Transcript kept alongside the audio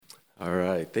All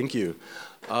right, thank you.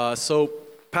 So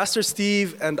Pastor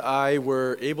Steve and I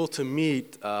were able to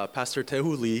meet Pastor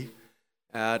Tehu Lee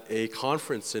at a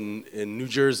conference in New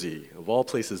Jersey, of all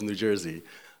places, New Jersey.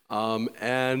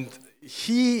 And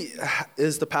he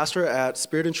is the pastor at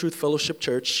Spirit and Truth Fellowship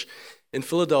Church in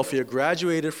Philadelphia,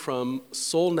 graduated from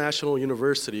Seoul National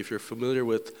University. If you're familiar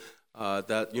with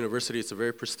that university, it's a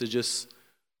very prestigious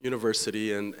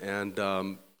university, and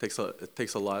it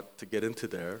takes a lot to get into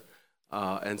there.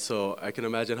 And so I can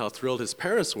imagine how thrilled his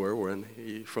parents were when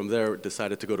he, from there,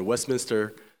 decided to go to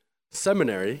Westminster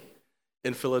Seminary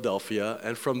in Philadelphia.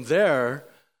 And from there,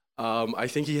 I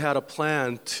think he had a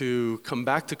plan to come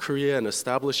back to Korea and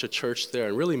establish a church there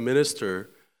and really minister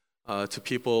to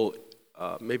people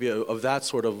maybe of that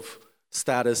sort of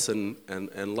status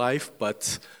and life.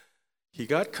 But he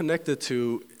got connected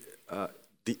to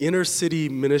the inner city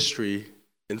ministry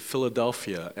in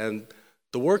Philadelphia. And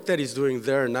the work that he's doing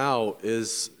there now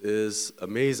is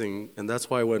amazing, and that's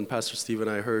why when Pastor Steve and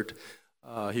I heard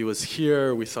he was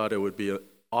here, we thought it would be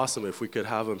awesome if we could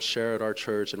have him share at our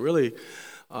church and really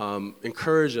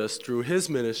encourage us through his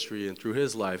ministry and through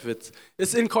his life. It's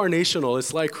incarnational.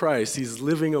 It's like Christ. He's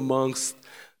living amongst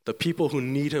the people who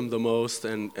need him the most,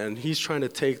 and he's trying to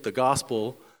take the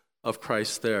gospel of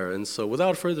Christ there. And so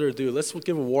without further ado, let's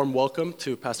give a warm welcome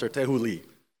to Pastor Tehu Lee.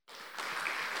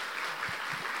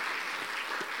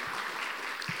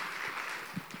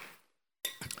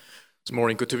 Good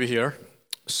morning, good to be here.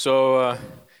 So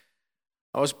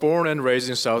I was born and raised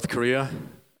in South Korea,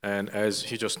 and as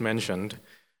he just mentioned,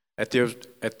 at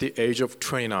the age of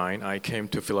 29, I came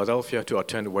to Philadelphia to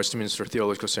attend Westminster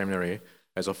Theological Seminary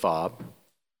as a FOB.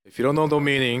 If you don't know the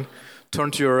meaning,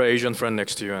 turn to your Asian friend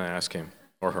next to you and ask him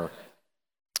or her.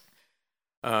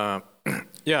 And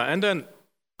then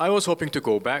I was hoping to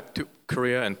go back to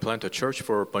Korea and plant a church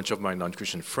for a bunch of my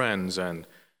non-Christian friends, and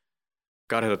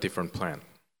God had a different plan.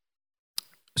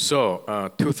 So,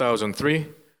 2003,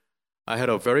 I had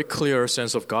a very clear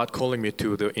sense of God calling me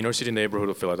to the inner city neighborhood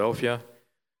of Philadelphia,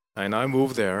 and I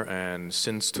moved there, and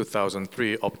since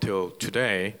 2003 up till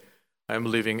today, I'm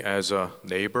living as a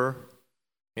neighbor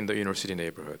in the inner city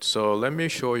neighborhood. So let me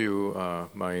show you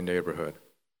my neighborhood.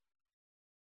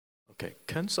 Okay,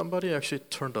 can somebody actually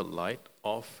turn the light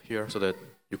off here so that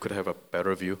you could have a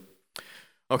better view?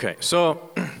 Okay, so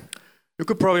you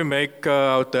could probably make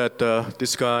out that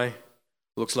this guy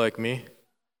looks like me.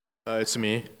 It's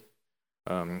me.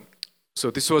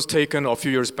 So this was taken a few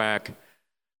years back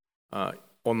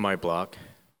on my block.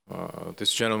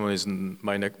 This gentleman is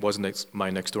my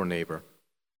next door neighbor.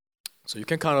 So you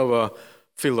can kind of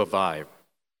feel the vibe.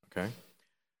 Okay.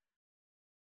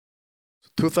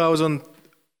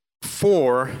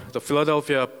 2004, the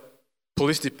Philadelphia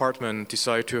Police Department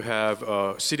decided to have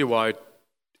a citywide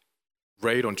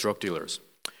raid on drug dealers,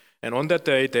 and on that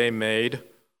day they made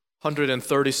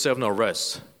 137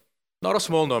 arrests. Not a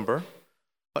small number,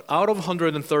 but out of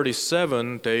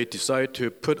 137, they decided to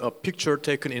put a picture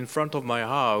taken in front of my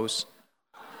house,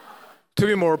 to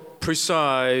be more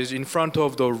precise, in front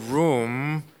of the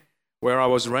room where I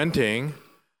was renting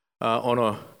on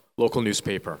a local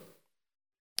newspaper.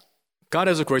 God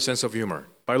has a great sense of humor.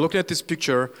 By looking at this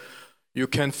picture, you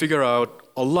can figure out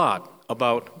a lot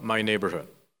about my neighborhood.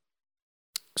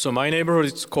 So my neighborhood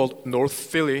is called North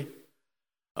Philly.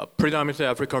 A predominantly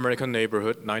African-American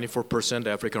neighborhood, 94%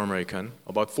 African-American.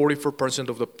 About 44%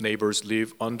 of the neighbors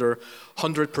live under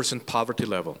 100% poverty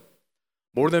level.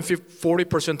 More than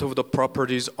 40% of the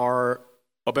properties are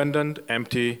abandoned,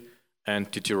 empty, and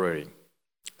deteriorating.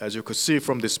 As you could see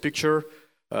from this picture,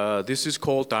 this is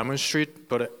called Diamond Street,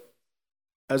 but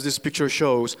as this picture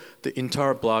shows, the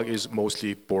entire block is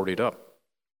mostly boarded up.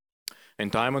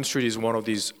 And Diamond Street is one of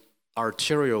these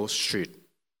arterial streets.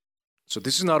 So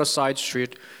this is not a side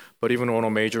street, but even on a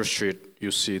major street,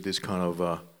 you see this kind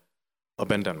of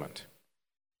abandonment.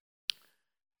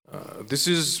 This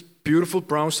is beautiful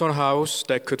brownstone house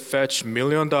that could fetch $1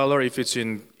 million if it's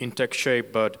in intact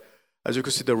shape, but as you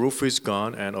can see, the roof is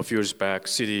gone, and a few years back,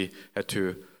 city had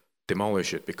to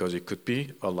demolish it because it could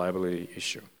be a liability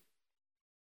issue.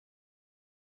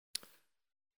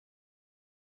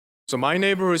 So my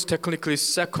neighborhood is technically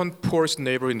second poorest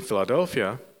neighborhood in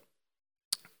Philadelphia.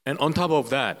 And on top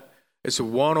of that, it's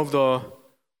one of the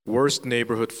worst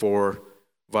neighborhoods for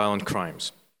violent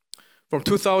crimes. From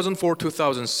 2004 to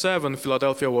 2007,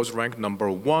 Philadelphia was ranked number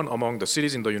 1 among the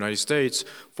cities in the United States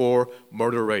for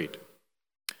murder rate.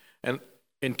 And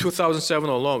in 2007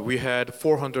 alone, we had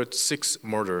 406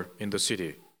 murders in the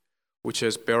city, which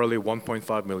has barely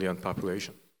 1.5 million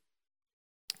population.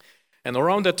 And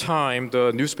around that time,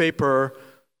 the newspaper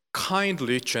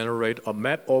kindly generated a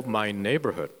map of my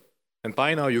neighborhood. And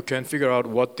by now you can figure out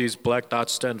what these black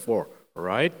dots stand for,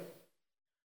 right?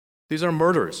 These are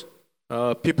murders.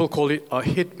 People call it a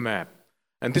heat map.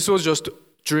 And this was just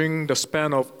during the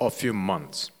span of a few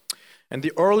months. And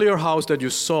the earlier house that you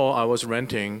saw I was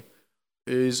renting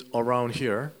is around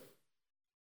here.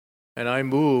 And I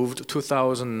moved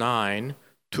 2009,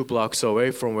 2 blocks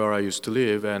away from where I used to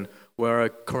live, and where I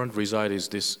currently reside is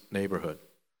this neighborhood.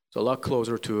 It's a lot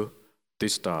closer to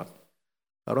this dot.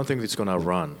 I don't think it's gonna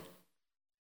run.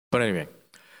 But anyway,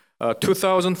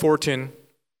 2014,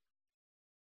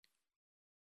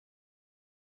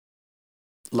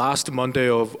 last Monday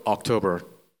of October,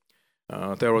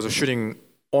 there was a shooting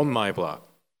on my block.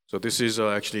 So this is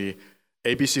actually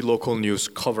ABC local news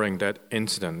covering that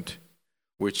incident,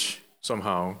 which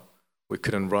somehow we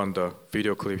couldn't run the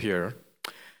video clip here.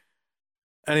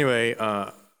 Anyway,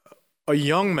 a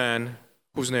young man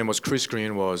whose name was Chris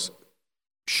Green was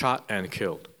shot and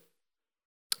killed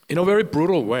in a very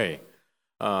brutal way.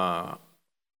 I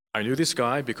knew this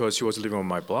guy because he was living on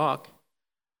my block,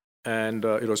 and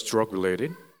it was drug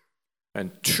related.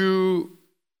 And 2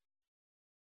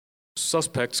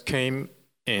 suspects came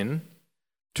in,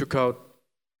 took out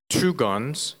 2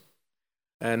 guns,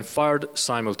 and fired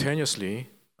simultaneously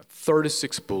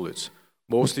 36 bullets,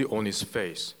 mostly on his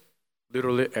face,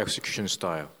 literally execution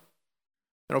style.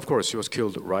 And of course, he was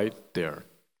killed right there.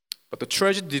 But the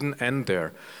tragedy didn't end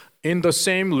there. In the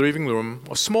same living room,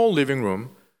 a small living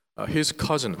room, his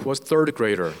cousin, who was 3rd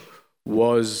grader,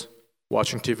 was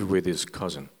watching TV with his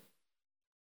cousin.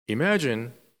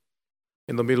 Imagine,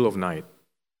 in the middle of night,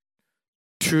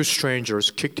 2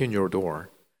 strangers kicked in your door,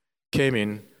 came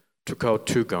in, took out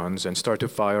 2 guns, and started to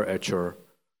fire at your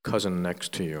cousin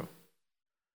next to you.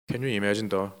 Can you imagine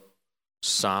the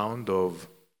sound of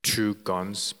 2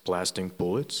 guns blasting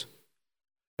bullets?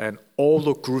 And all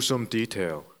the gruesome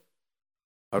detail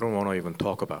I don't want to even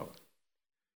talk about.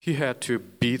 He had to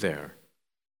be there.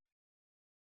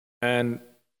 And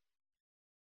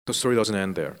the story doesn't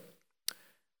end there.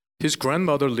 His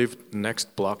grandmother lived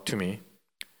next block to me,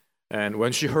 and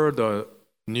when she heard the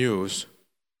news,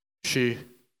 she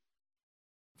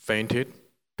fainted,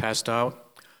 passed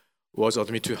out, was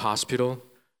admitted to hospital,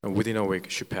 and within a week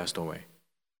she passed away.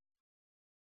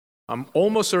 I'm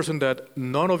almost certain that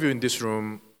none of you in this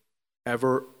room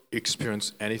ever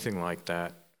experienced anything like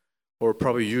that, or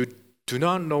probably you do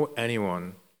not know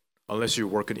anyone, unless you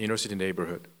work in inner city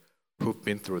neighborhood, who've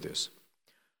been through this.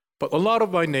 But a lot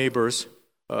of my neighbors,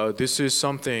 this is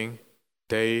something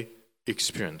they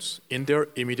experience in their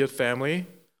immediate family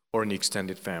or an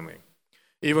extended family.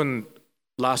 Even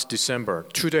last December,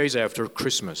 2 days after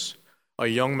Christmas, a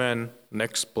young man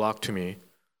next block to me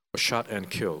was shot and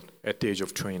killed at the age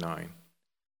of 29.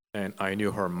 And I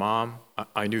knew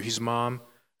I knew his mom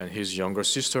and his younger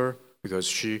sister because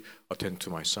she attended to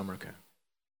my summer camp.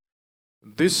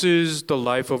 This is the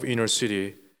life of inner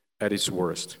city at its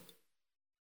worst.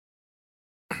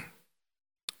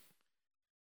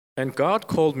 And God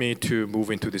called me to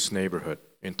move into this neighborhood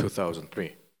in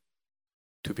 2003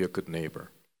 to be a good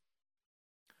neighbor.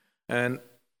 And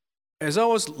as I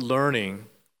was learning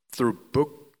through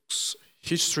books,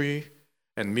 history,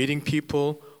 and meeting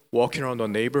people, walking around the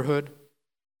neighborhood,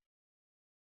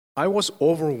 I was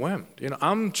overwhelmed.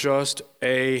 I'm just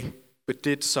a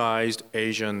petite-sized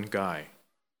Asian guy.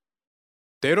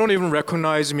 They don't even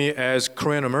recognize me as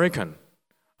Korean American.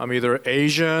 I'm either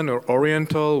Asian or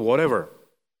Oriental, whatever.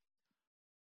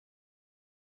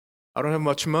 I don't have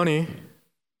much money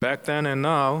back then and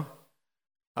now.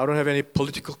 I don't have any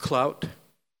political clout.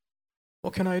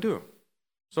 What can I do?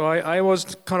 So I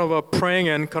was kind of praying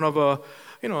and kind of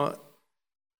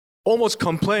almost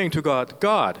complaining to God.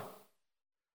 God,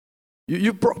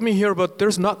 you brought me here, but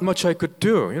there's not much I could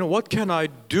do. What can I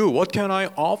do? What can I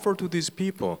offer to these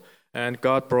people? And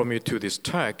God brought me to this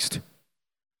text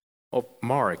of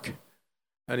Mark,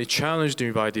 and He challenged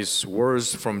me by these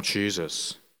words from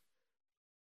Jesus,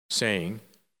 saying,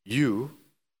 you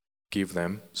give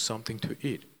them something to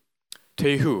eat.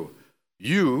 Tehu,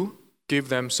 you give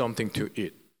them something to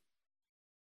eat.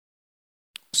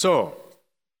 So,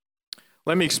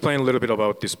 let me explain a little bit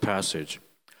about this passage.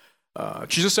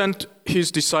 Jesus sent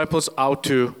His disciples out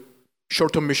to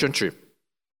short-term mission trip,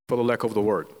 for the lack of the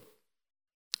word.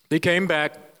 They came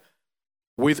back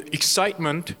with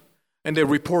excitement and they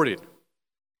reported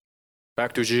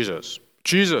back to Jesus.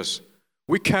 Jesus,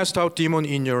 we cast out demons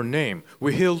in your name.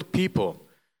 We healed people.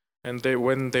 And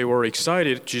when they were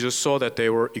excited, Jesus saw that they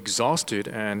were exhausted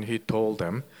and He told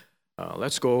them,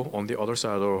 let's go on the other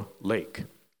side of the lake.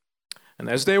 And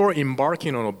as they were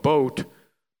embarking on a boat,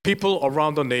 people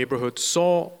around the neighborhood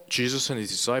saw Jesus and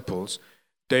His disciples.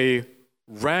 They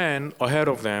ran ahead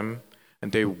of them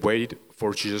and they waited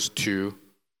for Jesus to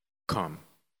come.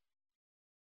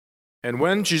 And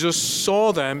when Jesus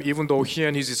saw them, even though he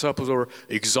and his disciples were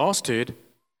exhausted,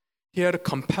 he had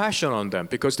compassion on them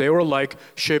because they were like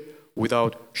sheep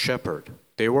without shepherd.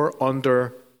 They were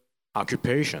under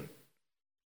occupation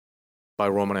by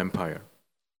Roman Empire.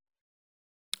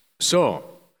 So,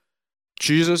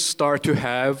 Jesus started to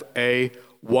have a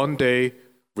one-day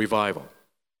revival.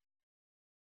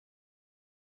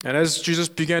 And as Jesus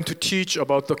began to teach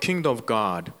about the kingdom of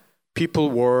God, people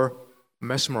were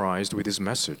mesmerized with his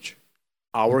message.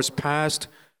 Hours passed,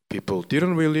 people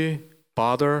didn't really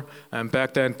bother, and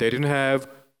back then they didn't have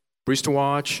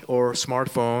wristwatch or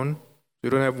smartphone. They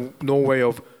don't have no way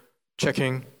of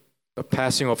checking the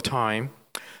passing of time.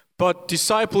 But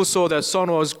disciples saw that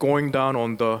sun was going down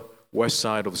on the west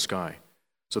side of the sky.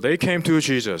 So they came to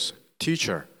Jesus,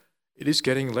 "Teacher, it is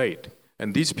getting late,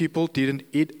 and these people didn't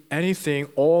eat anything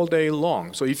all day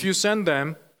long. So if you send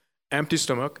them empty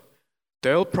stomach,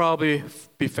 they'll probably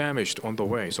be famished on the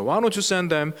way. So why don't you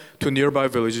send them to nearby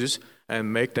villages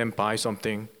and make them buy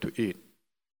something to eat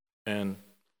and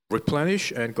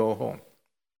replenish and go home?"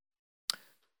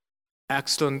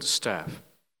 Excellent staff.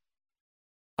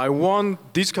 I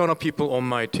want these kind of people on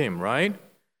my team, right?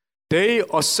 They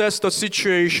assess the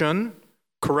situation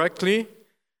correctly,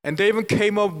 and they even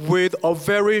came up with a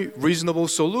very reasonable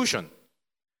solution.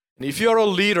 And if you're a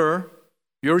leader,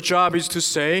 your job is to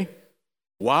say,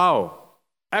 "Wow,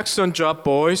 excellent job,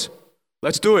 boys.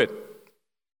 Let's do it."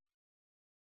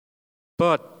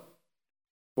 But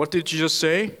what did Jesus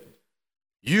say?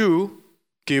 You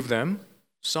give them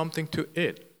something to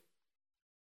eat.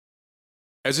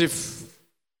 As if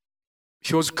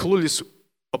he was clueless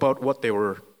about what they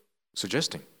were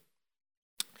suggesting.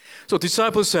 So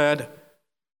disciples said,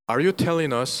 "Are you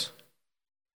telling us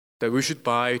that we should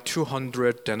buy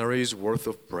 200 denarii worth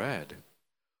of bread?"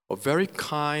 A very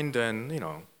kind and,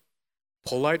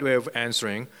 polite way of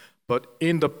answering, but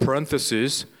in the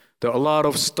parentheses, there are a lot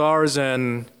of stars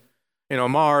and,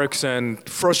 marks and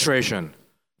frustration.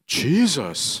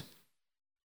 Jesus,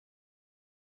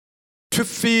 to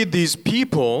feed these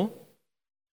people,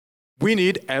 we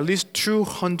need at least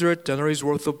 200 denarii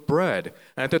worth of bread.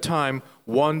 At the time,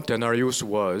 1 denarius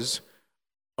was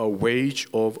a wage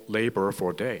of labor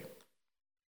for a day.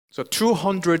 So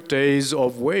 200 days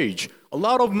of wage, a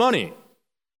lot of money.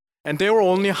 And they were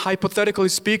only hypothetically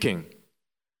speaking.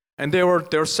 And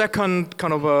their second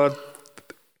kind of a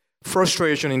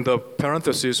frustration in the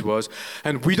parenthesis was,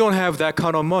 "And we don't have that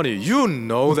kind of money." You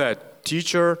know that,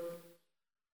 teacher.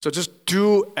 So just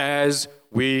do as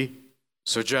we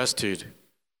suggested,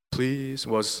 please,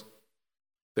 was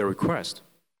their request.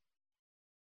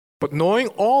 But knowing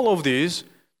all of these,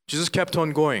 Jesus kept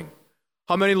on going.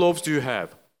 "How many loaves do you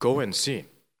have? Go and see."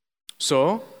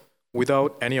 So,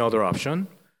 without any other option,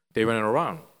 they went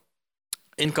around.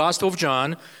 In Gospel of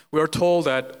John, we are told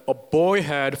that a boy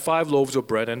had 5 loaves of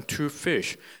bread and 2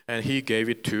 fish, and he gave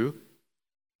it to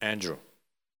Andrew.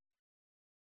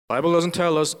 Bible doesn't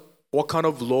tell us what kind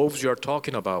of loaves you are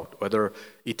talking about, whether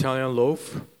Italian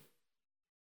loaf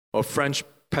or French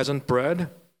peasant bread.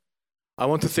 I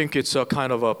want to think it's a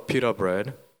kind of a pita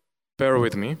bread. Bear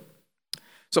with me.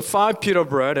 So 5 pita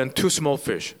bread and 2 small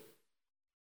fish.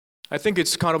 I think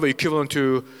it's kind of equivalent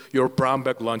to your brown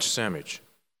bag lunch sandwich.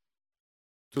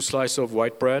 2 slices of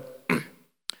white bread,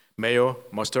 mayo,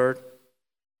 mustard,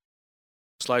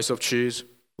 slice of cheese,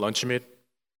 lunch meat,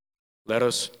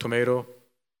 lettuce, tomato,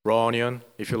 raw onion,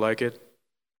 if you like it.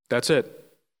 That's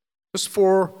it. Just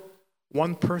for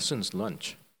one person's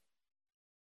lunch.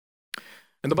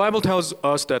 And the Bible tells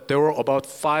us that there were about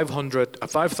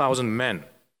 5,000 men.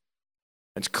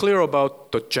 It's clear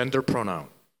about the gender pronoun.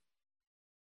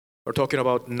 We're talking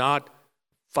about not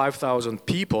 5,000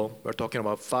 people, we're talking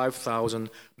about 5,000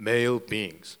 male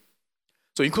beings.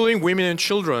 So including women and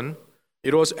children,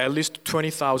 it was at least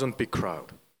 20,000 big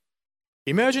crowd.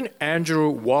 Imagine Andrew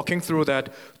walking through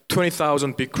that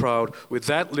 20,000 big crowd with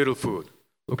that little food,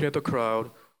 looking at the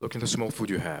crowd, looking at the small food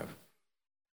you have.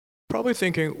 Probably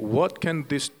thinking, what can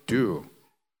this do?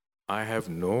 I have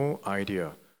no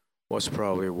idea. Was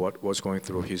probably what was going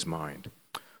through his mind.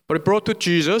 But it brought to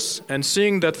Jesus, and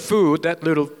seeing that food, that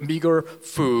little meager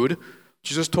food,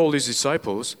 Jesus told his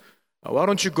disciples, "Why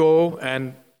don't you go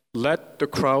and let the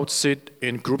crowd sit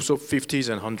in groups of 50s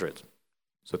and 100s?"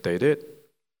 So they did.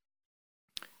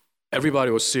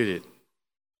 Everybody was seated,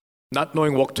 not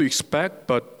knowing what to expect,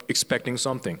 but expecting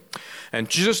something. And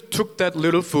Jesus took that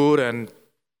little food and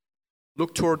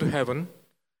looked toward heaven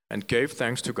and gave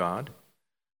thanks to God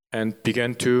and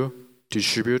began to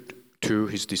distribute to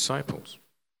his disciples.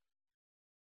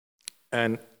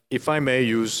 And if I may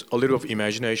use a little of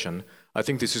imagination, I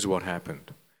think this is what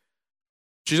happened.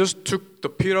 Jesus took the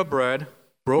pita bread,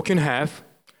 broke in half,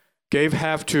 gave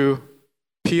half to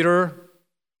Peter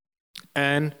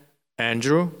and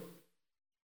Andrew.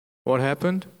 What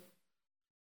happened?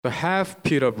 The half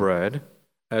pita bread,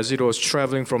 as it was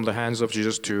traveling from the hands of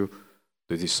Jesus to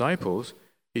the disciples,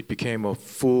 it became a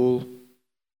full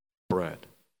bread.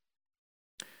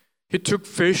 He took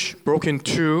fish, broke in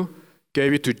two,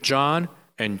 gave it to John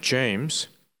and James,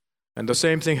 and the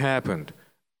same thing happened.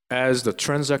 As the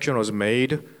transaction was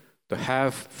made, the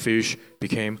half fish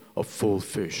became a full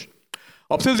fish.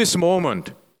 Up till this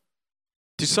moment,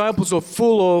 disciples are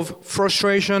full of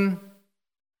frustration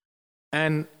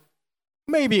and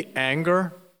maybe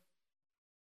anger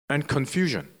and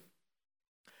confusion.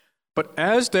 But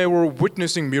as they were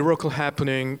witnessing miracle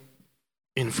happening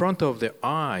in front of their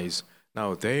eyes,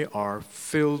 now they are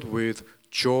filled with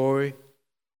joy,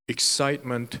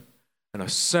 excitement, and a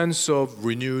sense of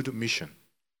renewed mission.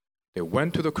 They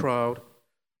went to the crowd,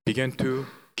 began to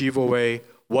give away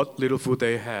what little food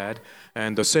they had,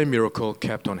 and the same miracle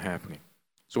kept on happening.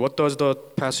 So what does the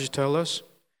passage tell us?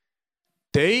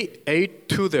 They ate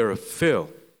to their fill,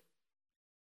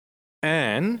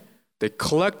 and they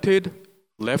collected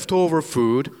leftover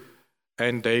food,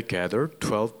 and they gathered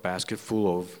 12 baskets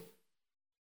full of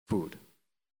food.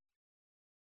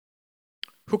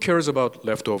 Who cares about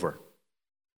leftover?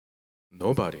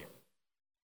 Nobody.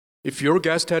 If your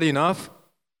guest had enough,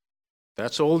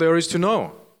 that's all there is to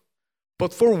know.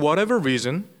 But for whatever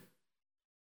reason,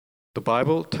 the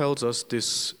Bible tells us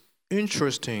this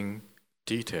interesting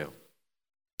detail.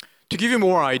 To give you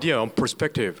more idea on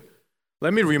perspective,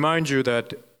 let me remind you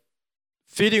that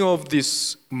feeding of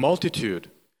this multitude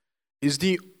is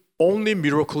the only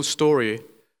miracle story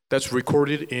that's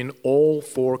recorded in all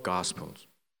four Gospels.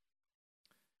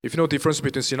 If you know the difference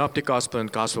between Synoptic Gospel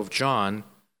and Gospel of John,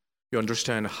 you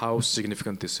understand how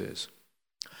significant this is.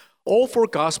 All four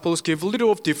Gospels give a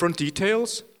little of different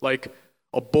details, like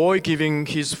a boy giving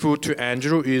his food to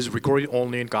Andrew is recorded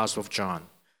only in Gospel of John.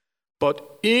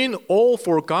 But in all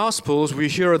four Gospels, we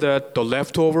hear that the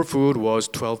leftover food was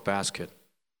 12 baskets.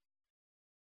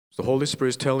 The Holy Spirit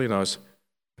is telling us,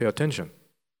 pay attention.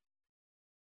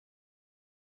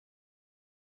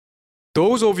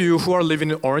 Those of you who are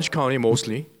living in Orange County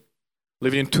mostly,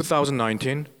 living in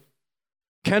 2019,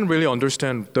 can really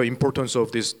understand the importance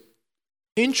of this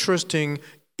interesting,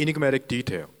 enigmatic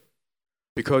detail.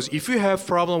 Because if you have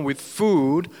problem with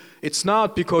food, it's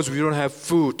not because we don't have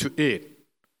food to eat.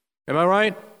 Am I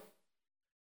right?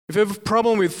 If you have a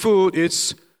problem with food,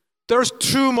 it's there's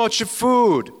too much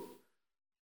food.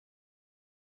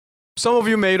 Some of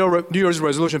you made a New Year's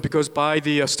resolution because by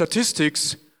the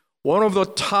statistics, one of the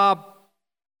top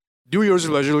New Year's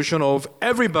resolution of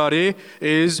everybody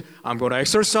is, I'm going to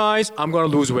exercise, I'm going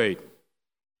to lose weight.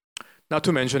 Not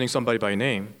to mentioning somebody by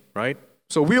name, right?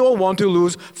 So we all want to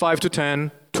lose 5 to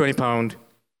 10, 20 pounds.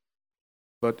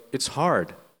 But it's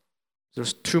hard.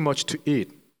 There's too much to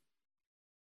eat.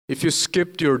 If you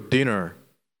skipped your dinner,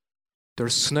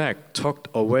 there's snack tucked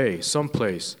away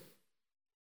someplace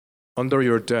under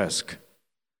your desk,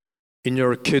 in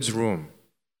your kid's room.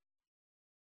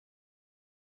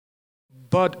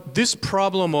 But this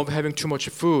problem of having too much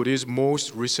food is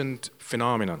most recent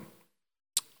phenomenon.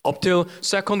 Up till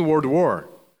Second World War,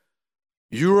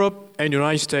 Europe and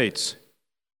United States,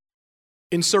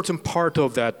 in certain part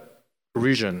of that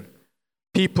region,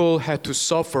 people had to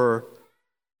suffer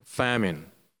famine.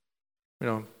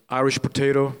 Irish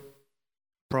potato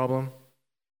problem,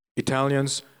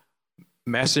 Italians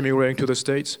mass immigrating to the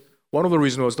States. One of the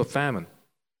reasons was the famine.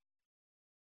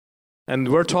 And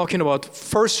we're talking about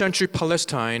first century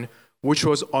Palestine, which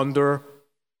was under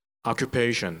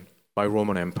occupation by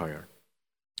Roman Empire.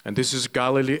 And this is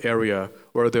Galilee area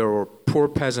where there were poor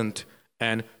peasants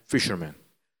and fishermen.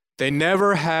 They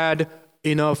never had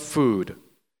enough food.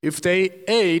 If they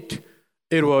ate,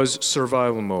 it was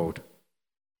survival mode.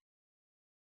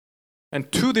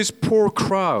 And to this poor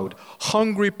crowd,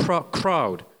 hungry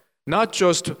crowd, not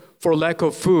just for lack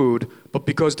of food, but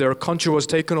because their country was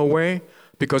taken away,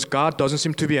 because God doesn't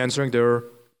seem to be answering their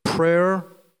prayer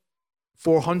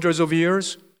for hundreds of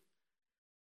years,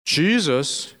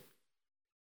 Jesus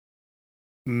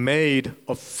made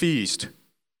a feast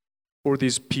for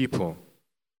these people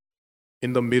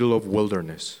in the middle of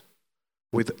wilderness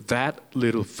with that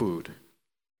little food,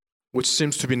 which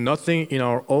seems to be nothing in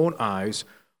our own eyes,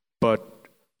 but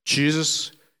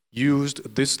Jesus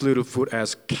used this little food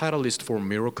as catalyst for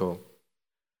miracle.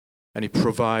 And he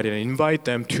provided and invited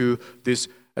them to this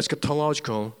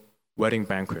eschatological wedding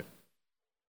banquet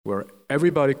where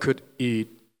everybody could eat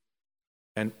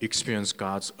and experience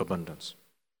God's abundance.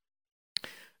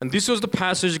 And this was the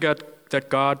passage that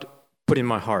God put in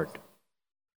my heart.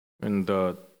 And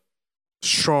the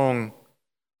strong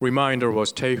reminder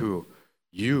was, Tehu,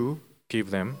 you give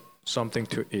them something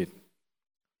to eat.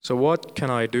 So what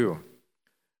can I do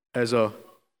as a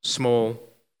small,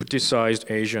 petite-sized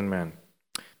Asian man?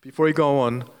 Before we go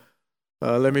on,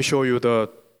 let me show you the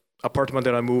apartment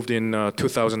that I moved in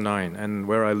 2009 and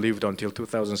where I lived until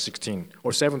 2016,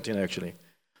 or 17 actually.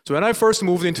 So when I first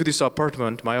moved into this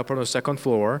apartment, my apartment was second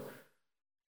floor.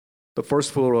 The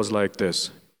first floor was like this,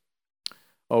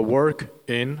 a work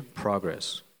in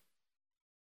progress.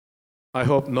 I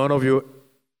hope none of you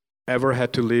ever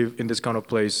had to live in this kind of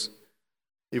place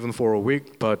even for a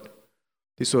week, but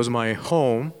this was my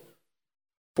home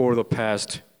for the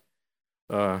past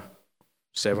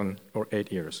 7 or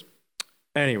 8 years.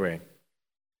 Anyway,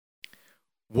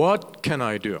 what can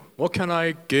I do? What can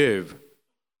I give?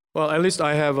 Well, at least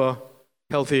I have a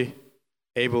healthy,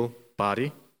 able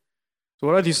body. So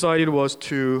what I decided was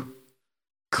to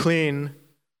clean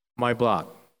my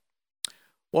block.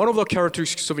 One of the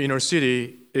characteristics of inner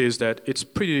city is that it's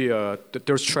pretty,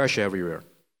 there's trash everywhere.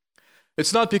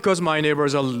 It's not because my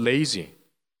neighbors are lazy.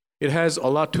 It has a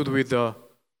lot to do with the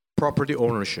property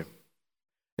ownership.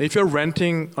 If you're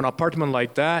renting an apartment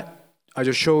like that, I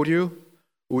just showed you,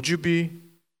 would you be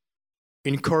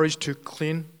encouraged to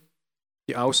clean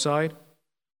the outside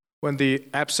when the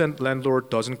absent landlord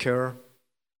doesn't care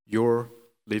your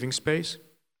living space?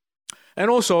 And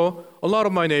also, a lot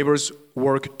of my neighbors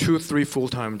work 2-3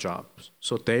 full-time jobs,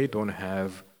 so they don't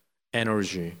have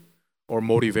energy or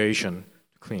motivation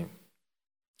to clean.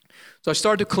 So I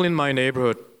started to clean my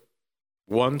neighborhood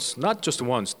once, not just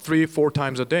once, 3-4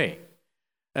 times a day.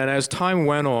 And as time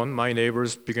went on, my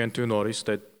neighbors began to notice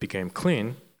that it became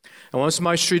clean. And once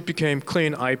my street became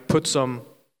clean, I put some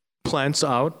plants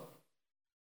out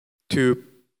to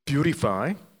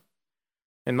beautify.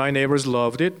 And my neighbors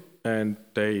loved it, and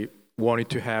they wanted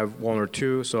to have 1 or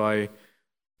 2, so I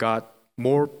got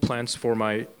more plants for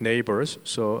my neighbors.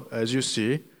 So as you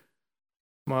see,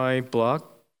 my block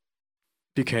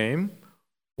became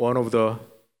one of the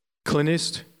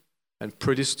cleanest and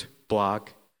prettiest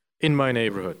block in my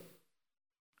neighborhood.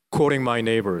 Quoting my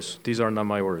neighbors, these are not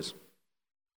my words.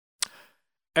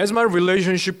 As my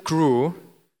relationship grew,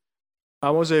 I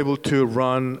was able to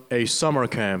run a summer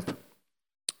camp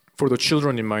for the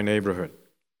children in my neighborhood.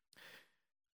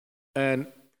 And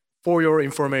for your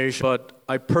information, but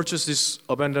I purchased this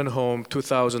abandoned home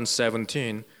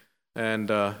 2017,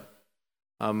 and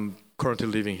I'm currently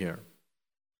living here.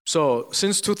 So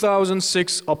since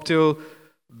 2006 up till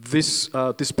this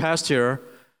past year,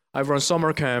 I've run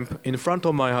summer camp in front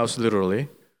of my house, literally,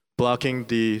 blocking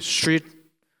the street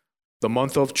the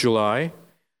month of July,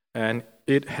 and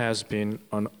it has been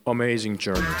an amazing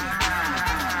journey.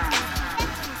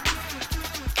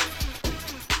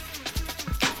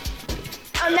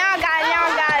 Now I got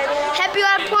it. Happy you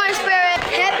are poor in spirit.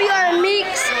 Happy you are meek.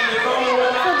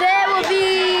 For there will be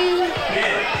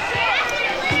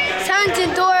sons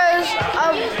and daughters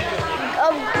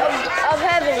of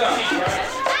heaven.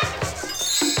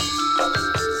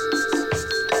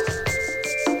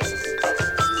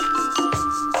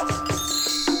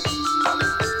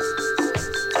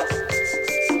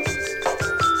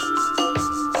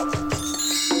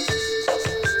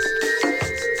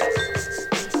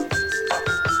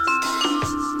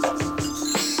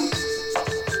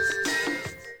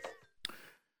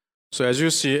 So as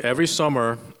you see, every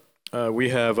summer we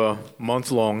have a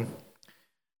month-long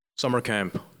summer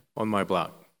camp on my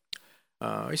block.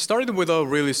 It started with a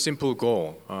really simple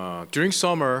goal. During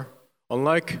summer,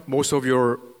 unlike most of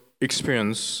your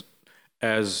experience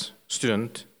as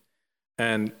student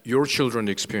and your children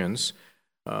experience,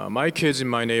 my kids in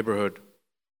my neighborhood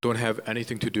don't have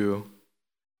anything to do,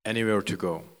 anywhere to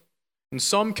go. In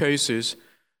some cases,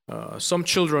 some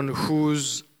children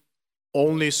whose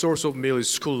only source of meal is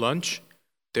school lunch,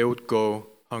 they would go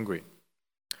hungry.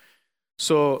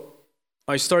 So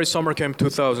I started summer camp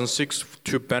 2006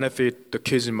 to benefit the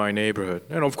kids in my neighborhood,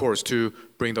 and of course to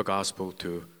bring the gospel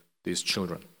to these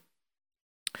children.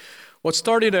 What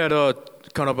started at a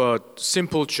kind of a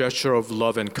simple gesture of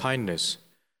love and kindness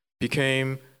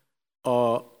became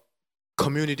a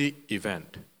community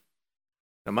event.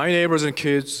 Now, my neighbors and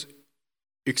kids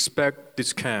expect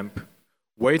this camp,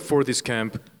 wait for this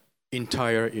camp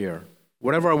entire year.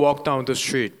 Whenever I walk down the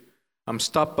street, I'm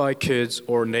stopped by kids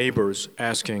or neighbors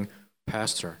asking,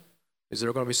 Pastor, is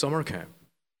there going to be summer camp?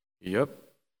 Yep.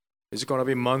 Is it going to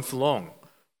be month long?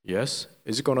 Yes.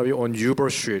 Is it going to be on Uber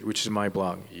Street, which is my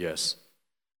block? Yes.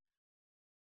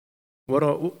 What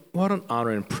an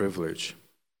honor and privilege.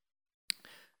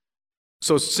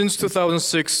 So since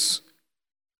 2006,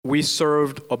 we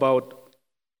served about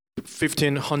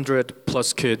 1,500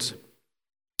 plus kids,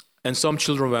 and some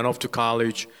children went off to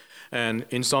college, and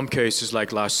in some cases,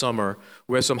 like last summer,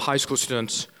 we had some high school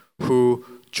students who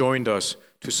joined us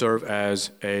to serve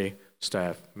as a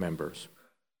staff members.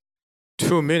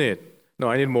 2 minutes. No,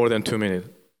 I need more than 2 minutes,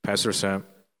 Pastor Sam.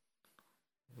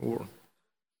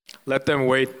 Let them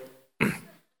wait.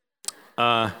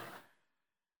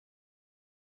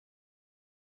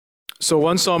 So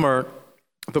one summer,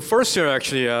 the first year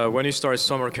actually, when he started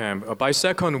summer camp, by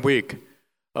second week,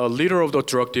 a leader of the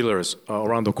drug dealers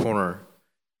around the corner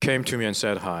came to me and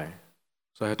said hi.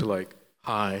 So I had to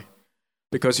hi,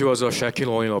 because he was a Shaquille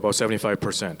O'Neal, about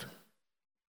 75%.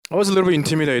 I was a little bit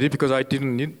intimidated because I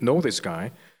didn't know this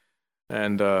guy.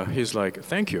 And he's like,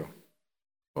 thank you.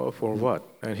 Well, for what?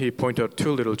 And he pointed out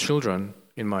 2 little children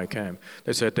in my camp.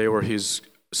 They said they were his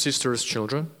sister's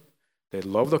children. They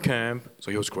loved the camp,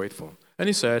 so he was grateful. And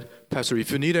he said, Pastor,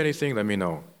 if you need anything, let me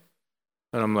know.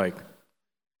 And I'm like,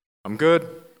 I'm good.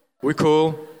 We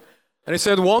cool. And he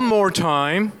said one more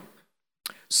time,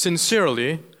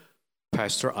 sincerely,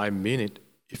 Pastor, I mean it.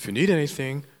 If you need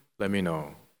anything, let me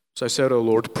know. So I said a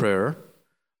Lord's Prayer,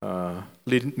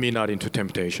 lead me not into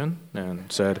temptation,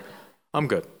 and said, I'm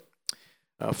good.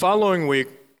 Following week,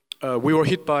 we were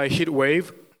hit by a heat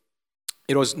wave.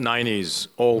 It was 90s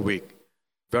all week,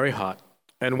 very hot.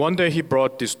 And one day he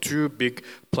brought these 2 big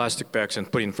plastic bags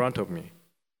and put in front of me.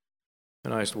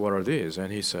 And I asked, what are these?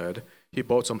 And he said, he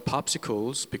bought some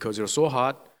popsicles because they're so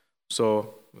hot.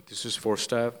 So this is for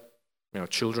staff,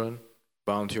 children,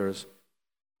 volunteers.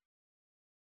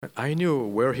 And I knew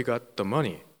where he got the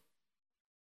money.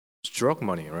 It's drug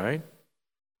money, right?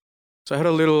 So I had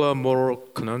a little moral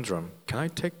conundrum. Can I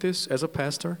take this as a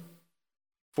pastor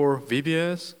for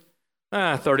VBS?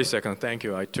 30 seconds, thank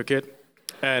you. I took it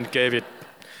and gave it.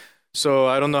 So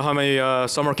I don't know how many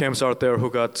summer camps out there who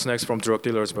got snacks from drug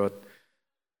dealers, but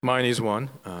mine is one.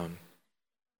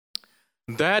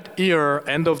 That year,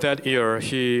 end of that year,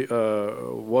 he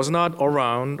was not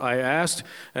around. I asked,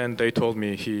 and they told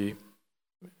me he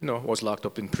was locked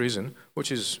up in prison,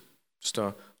 which is just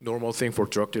a normal thing for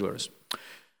drug dealers.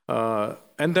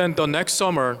 And then the next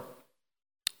summer,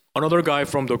 another guy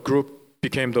from the group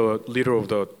became the leader of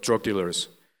the drug dealers.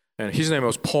 And his name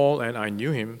was Paul, and I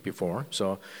knew him before.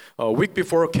 So a week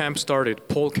before camp started,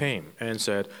 Paul came and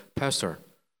said, Pastor,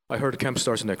 I heard camp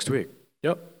starts next week.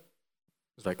 Yep.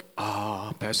 It's like,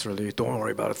 Pastor Lee, don't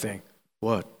worry about a thing.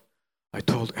 What? I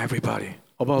told everybody.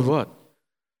 About what?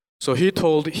 So he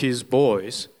told his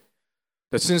boys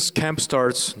that since camp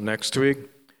starts next week,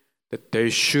 that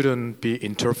they shouldn't be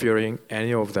interfering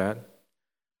any of that.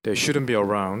 They shouldn't be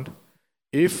around.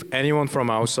 If anyone from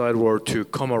outside were to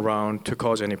come around to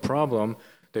cause any problem,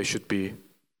 they should be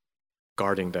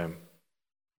guarding them.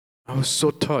 I was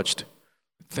so touched.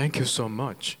 Thank you so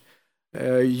much.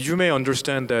 You may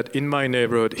understand that in my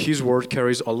neighborhood, his word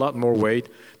carries a lot more weight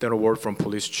than a word from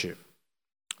police chief.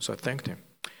 So I thanked him.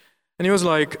 And he was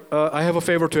like, I have a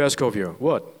favor to ask of you.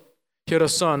 What? He had a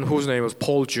son whose name was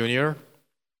Paul Jr.,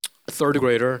 a 3rd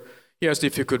grader. He asked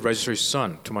if he could register his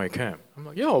son to my camp. I'm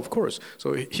like, yeah, of course.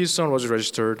 So his son was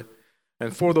registered.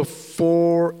 And for the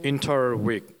 4 entire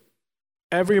week,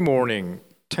 every morning,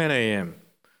 10 a.m.,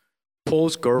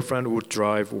 Paul's girlfriend would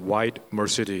drive white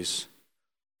Mercedes,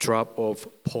 drop off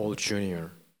Paul Jr.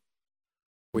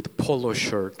 with polo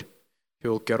shirt.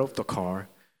 He'll get off the car.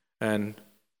 And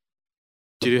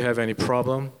did you have any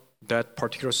problem that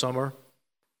particular summer?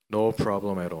 No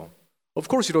problem at all. Of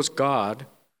course, it was God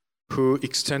who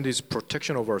extended his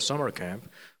protection over our summer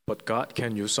camp, but God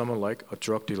can use someone like a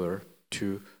drug dealer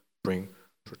to bring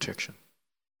protection.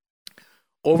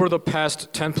 Over the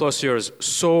past 10 plus years,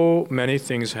 so many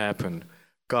things happened.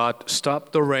 God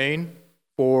stopped the rain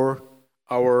for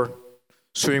our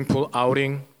swimming pool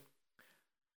outing,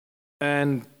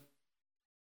 and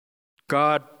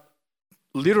God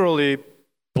literally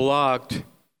blocked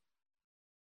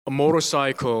a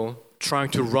motorcycle trying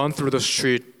to run through the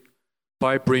street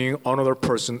by bringing another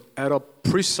person at a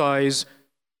precise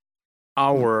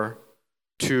hour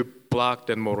to block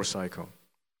that motorcycle.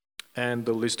 And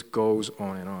the list goes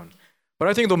on and on. But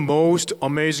I think the most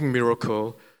amazing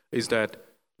miracle is that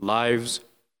lives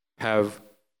have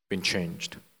been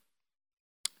changed.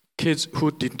 Kids who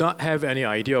did not have any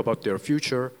idea about their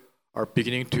future are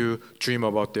beginning to dream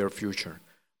about their future.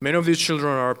 Many of these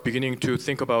children are beginning to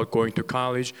think about going to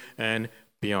college and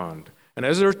beyond. And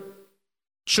as their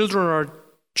children are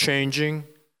changing,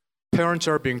 parents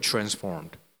are being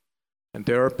transformed. And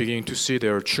they are beginning to see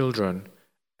their children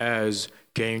as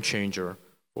game changer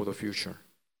for the future.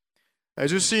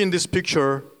 As you see in this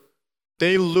picture,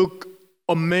 they look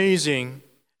amazing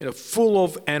full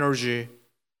of energy.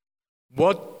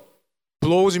 What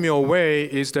blows me away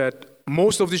is that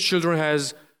most of these children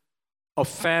has a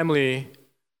family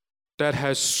that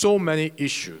has so many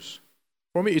issues.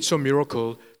 For me, it's a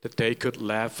miracle that they could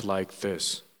laugh like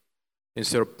this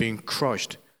instead of being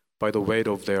crushed by the weight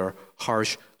of their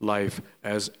harsh life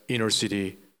as inner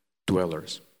city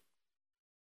dwellers.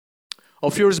 A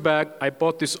few years back, I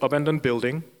bought this abandoned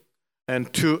building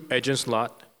and 2 agents'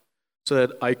 lot so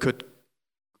that I could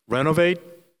renovate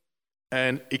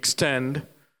and extend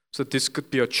so that this could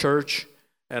be a church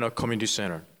and a community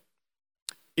center.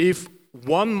 If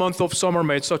 1 month of summer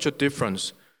made such a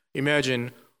difference,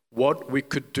 imagine what we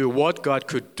could do, what God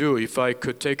could do if I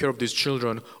could take care of these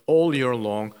children all year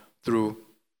long through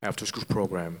after-school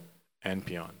program and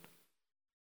beyond.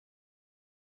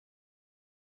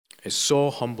 It's so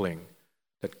humbling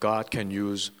that God can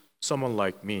use someone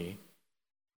like me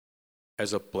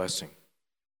as a blessing.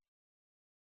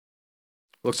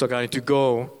 Looks like I need to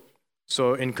go.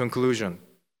 So in conclusion,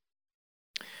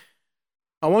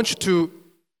 I want you to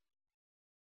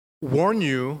warn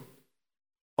you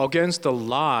against the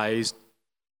lies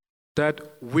that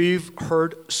we've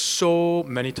heard so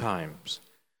many times.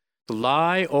 The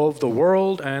lie of the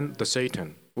world and the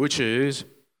Satan, which is,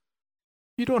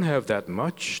 you don't have that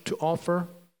much to offer.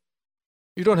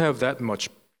 You don't have that much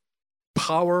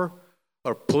power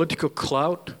or political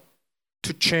clout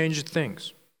to change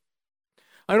things.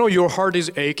 I know your heart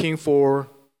is aching for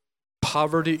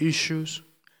poverty issues,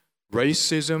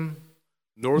 racism,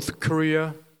 North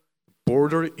Korea,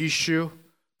 border issue,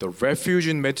 the refuge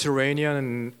in Mediterranean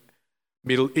and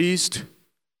Middle East,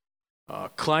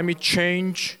 climate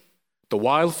change, the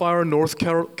wildfire in North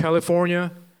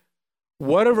California,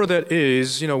 whatever that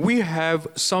is, we have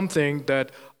something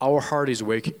that our heart is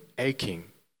aching.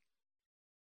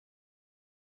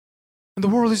 And the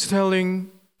world is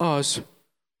telling us,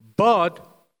 but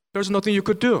there's nothing you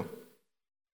could do.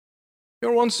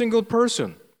 You're one single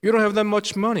person. You don't have that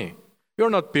much money. You're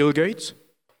not Bill Gates.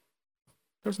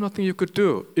 There's nothing you could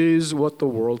do, is what the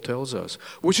world tells us,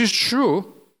 which is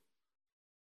true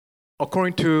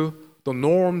according to the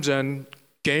norms and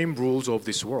game rules of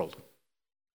this world.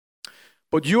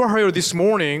 But you are here this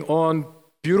morning on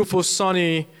beautiful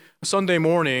sunny Sunday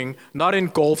morning, not in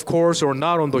golf course or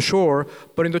not on the shore,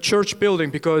 but in the church building,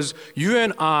 because you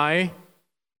and I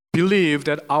believe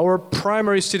that our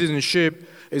primary citizenship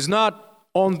is not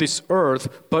on this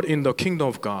earth, but in the kingdom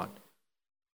of God.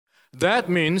 That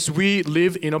means we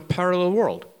live in a parallel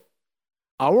world.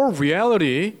 Our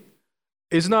reality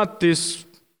is not this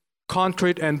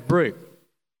concrete and brick.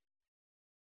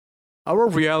 Our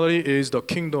reality is the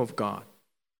kingdom of God.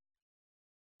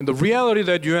 And the reality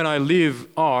that you and I live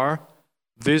are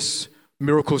this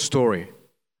miracle story.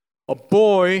 A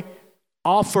boy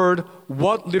offered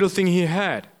what little thing he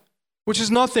had, which is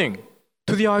nothing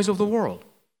to the eyes of the world.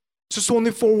 It's just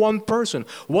only for one person.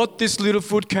 What this little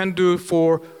food can do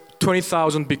for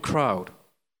 20,000 big crowd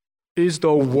is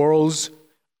the world's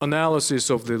analysis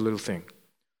of the little thing.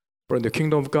 But in the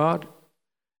kingdom of God,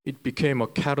 it became a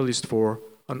catalyst for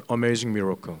an amazing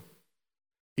miracle.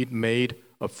 It made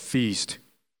a feast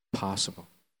possible.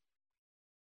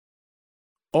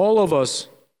 All of us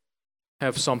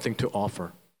have something to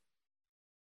offer.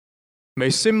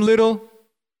 May seem little,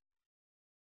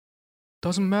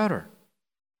 doesn't matter.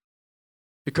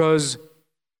 Because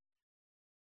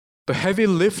the heavy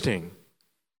lifting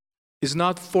is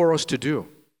not for us to do.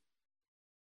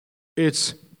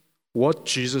 It's what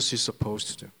Jesus is supposed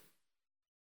to do.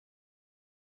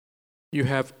 You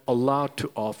have a lot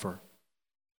to offer.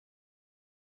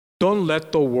 Don't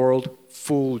let the world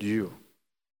fool you.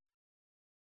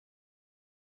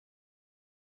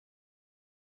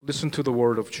 Listen to the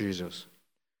word of Jesus.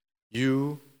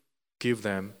 You give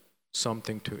them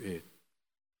something to eat.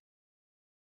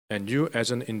 And you as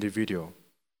an individual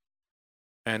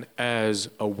and as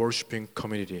a worshiping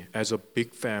community, as a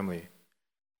big family,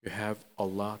 you have a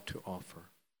lot to offer.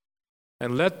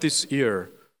 And let this year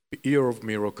be year of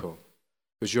miracle,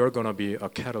 because you're going to be a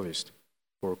catalyst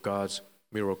for God's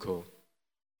miracle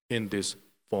in this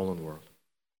fallen world.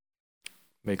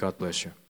 May God bless you.